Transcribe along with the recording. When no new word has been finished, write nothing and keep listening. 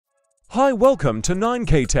Hi, welcome to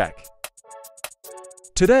 9K Tech.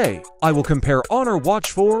 Today, I will compare Honor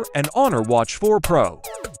Watch 4 and Honor Watch 4 Pro.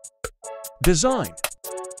 Design,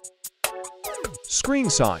 screen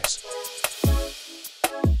size,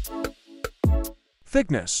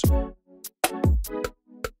 thickness,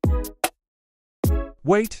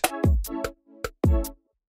 weight,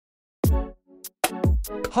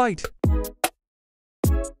 height,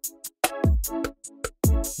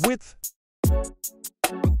 width,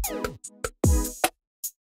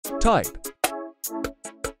 type,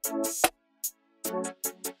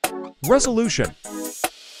 resolution,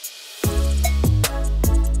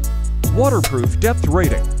 waterproof depth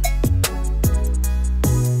rating,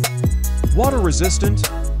 water resistant,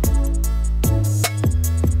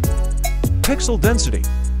 pixel density,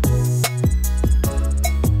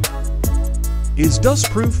 is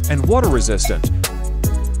dustproof and water resistant,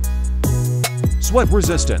 sweat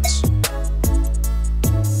resistance.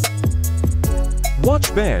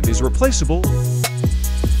 Watch band is replaceable.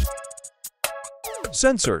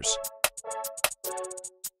 Sensors.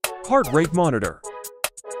 Heart rate monitor.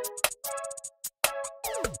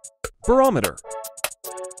 Barometer.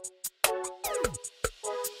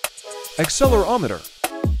 Accelerometer.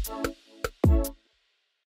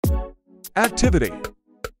 Activity.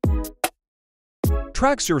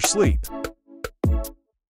 Tracks your sleep.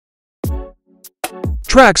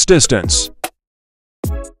 Tracks distance.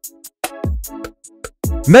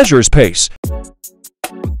 Measures pace.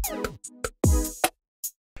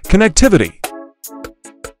 Connectivity.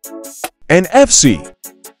 NFC.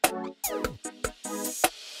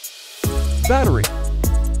 Battery.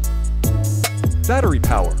 Battery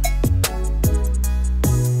power.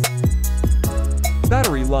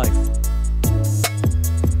 Battery life.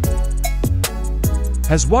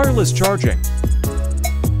 Has wireless charging.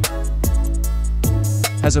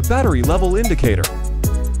 Has a battery level indicator.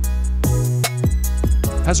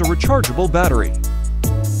 Has a rechargeable battery.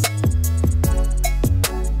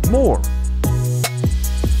 More.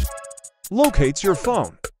 Locates your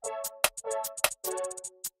phone.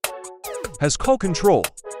 Has call control.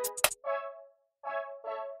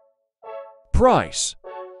 Price.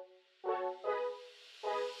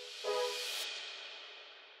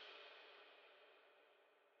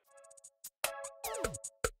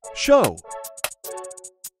 Show.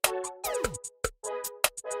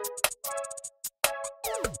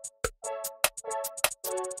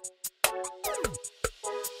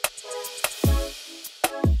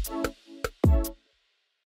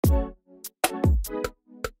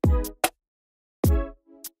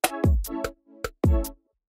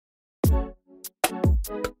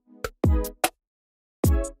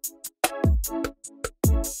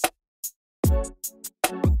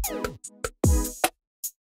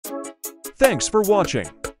 Thanks for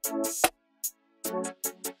watching.